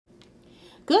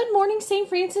Good morning, St.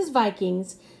 Francis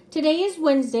Vikings. Today is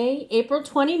Wednesday, April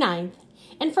 29th,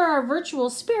 and for our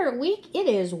virtual Spirit Week, it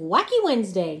is Wacky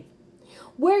Wednesday.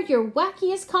 Wear your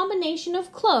wackiest combination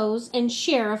of clothes and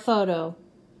share a photo.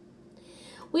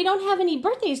 We don't have any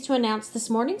birthdays to announce this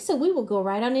morning, so we will go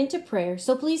right on into prayer.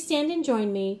 So please stand and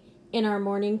join me in our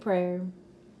morning prayer.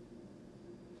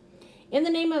 In the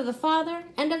name of the Father,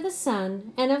 and of the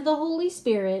Son, and of the Holy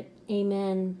Spirit,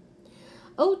 amen.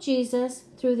 O Jesus,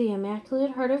 through the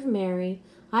Immaculate Heart of Mary,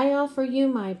 I offer you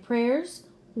my prayers,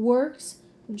 works,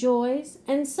 joys,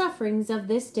 and sufferings of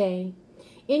this day,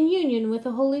 in union with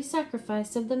the holy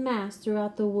sacrifice of the Mass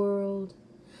throughout the world.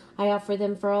 I offer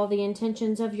them for all the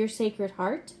intentions of your Sacred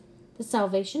Heart, the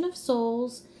salvation of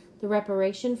souls, the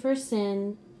reparation for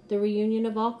sin, the reunion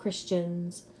of all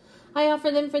Christians. I offer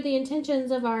them for the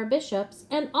intentions of our bishops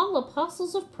and all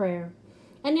apostles of prayer,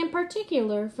 and in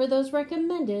particular for those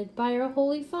recommended by our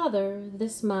Holy Father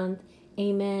this month.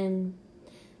 Amen.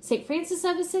 St. Francis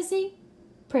of Assisi,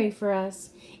 pray for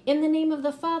us. In the name of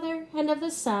the Father, and of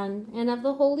the Son, and of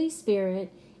the Holy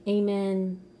Spirit.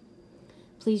 Amen.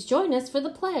 Please join us for the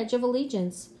Pledge of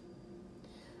Allegiance.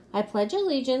 I pledge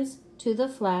allegiance to the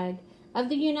flag of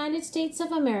the United States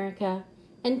of America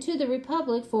and to the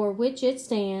republic for which it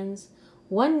stands,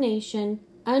 one nation,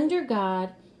 under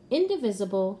God,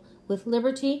 indivisible, with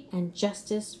liberty and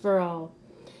justice for all.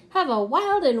 Have a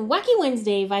wild and wacky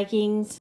Wednesday, Vikings!